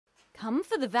Come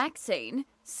for the vaccine,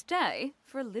 stay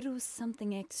for a little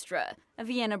something extra. A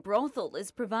Vienna brothel is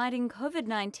providing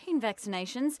COVID-19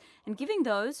 vaccinations and giving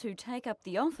those who take up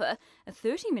the offer a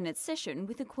 30-minute session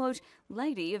with a, quote,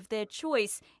 lady of their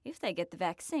choice if they get the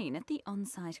vaccine at the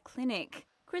on-site clinic.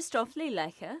 Christoph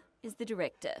Lielacher is the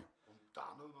director.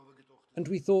 And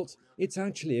we thought it's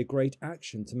actually a great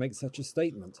action to make such a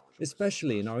statement,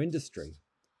 especially in our industry.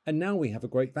 And now we have a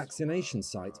great vaccination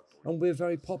site and we're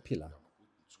very popular.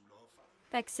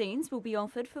 Vaccines will be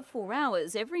offered for 4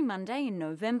 hours every Monday in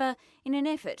November in an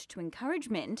effort to encourage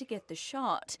men to get the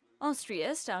shot.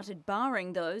 Austria started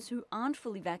barring those who aren't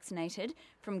fully vaccinated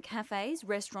from cafes,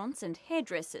 restaurants and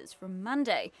hairdressers from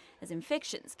Monday as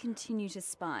infections continue to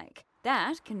spike.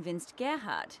 That convinced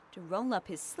Gerhard to roll up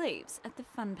his sleeves at the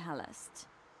Fun Palace.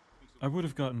 I would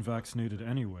have gotten vaccinated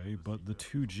anyway, but the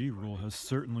 2G rule has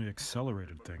certainly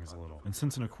accelerated things a little. And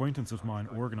since an acquaintance of mine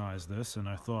organized this and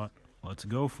I thought, let's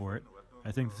go for it,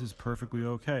 I think this is perfectly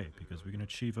okay because we can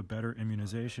achieve a better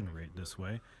immunization rate this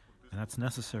way, and that's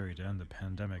necessary to end the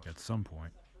pandemic at some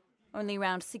point. Only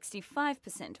around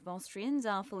 65% of Austrians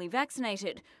are fully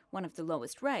vaccinated, one of the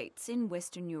lowest rates in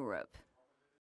Western Europe.